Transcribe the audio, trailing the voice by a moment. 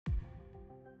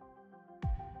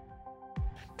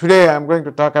Today I am going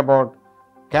to talk about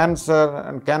cancer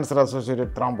and cancer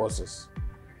associated thrombosis.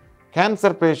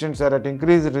 Cancer patients are at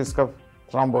increased risk of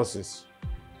thrombosis.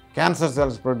 Cancer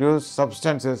cells produce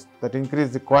substances that increase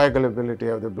the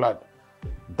coagulability of the blood.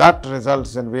 That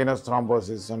results in venous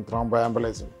thrombosis and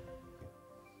thromboembolism.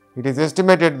 It is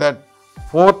estimated that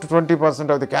 4 to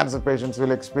 20% of the cancer patients will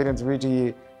experience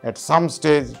VTE at some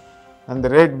stage, and the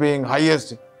rate being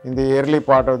highest in the early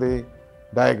part of the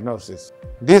diagnosis.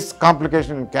 This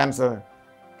complication in cancer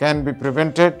can be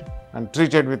prevented and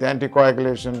treated with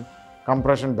anticoagulation,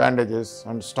 compression bandages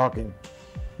and stocking.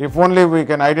 If only we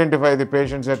can identify the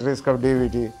patients at risk of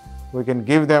DVT, we can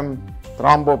give them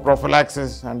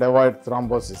thromboprophylaxis and avoid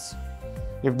thrombosis.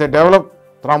 If they develop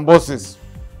thrombosis,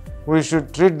 we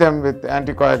should treat them with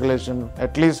anticoagulation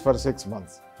at least for 6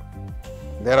 months.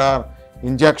 There are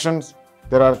injections,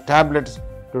 there are tablets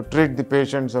to treat the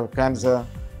patients of cancer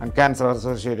and cancer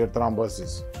associated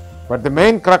thrombosis. But the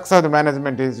main crux of the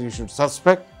management is you should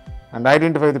suspect and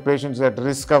identify the patients at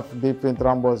risk of deep vein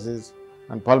thrombosis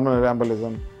and pulmonary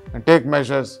embolism and take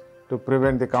measures to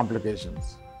prevent the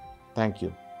complications. Thank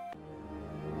you.